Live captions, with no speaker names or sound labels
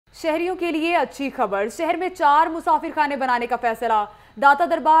शहरियों के लिए अच्छी खबर। शहर में 4 मुसाफिर खाने बनाने का फैसला। दाता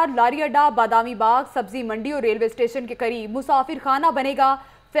दरबार, लारी अड्डा, बादामी बाग, सब्जी मंडी और रेलवे स्टेशन के करीब मुसाफिर खाना बनेगा।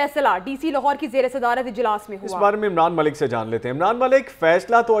 फैसला डीसी लाहौर की जेर सदारत इजलास में हुआ। इस बारे में इमरान मलिक से जान लेते हैं। इमरान मलिक,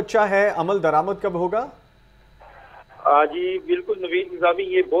 फैसला तो अच्छा है, अमल दरामद कब होगा? जी बिल्कुल नवीन निजामी,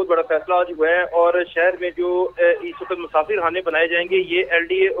 ये बहुत बड़ा फैसला आज हुआ है और शहर में जो इस वक्त मुसाफिर खाने बनाए जाएंगे ये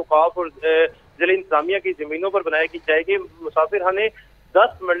LDA औकाफ और जिला इंतजामिया की जमीनों पर बनाए जाएंगे। मुसाफिर खाने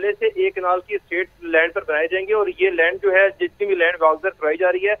 10 मरले से 1 कनाल की स्टेट लैंड पर बनाए जाएंगे और ये लैंड जो है, जितनी भी लैंड वागजर करवाई जा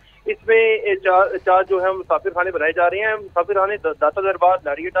रही है, इसमें चार जो है मुसाफिर खाने बनाए जा रहे हैं। मुसाफिर खाने दाता दरबार,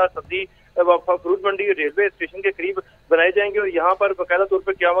 लारी अड्डा, सब्जी फ्रूट मंडी, रेलवे स्टेशन के करीब बनाए जाएंगे और यहाँ पर बाकायदा तौर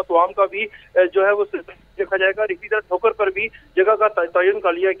पर क़यामत वाम का भी जो है वो देखा जाएगा। इसी तरह ठोकर पर भी जगह का तयन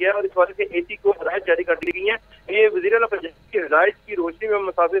कर लिया गया और इस वाले से AC को हिदायत जारी कर दी गई है। ये वज़ीर आला पंजाब की हिदायत की रोशनी में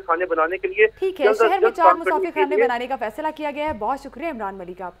मुसाफिर खाने बनाने के लिए ठीक है, शहर में 4 मुसाफिर खाने बनाने का फैसला किया गया है। बहुत शुक्रिया इमरान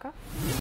मलिक आपका।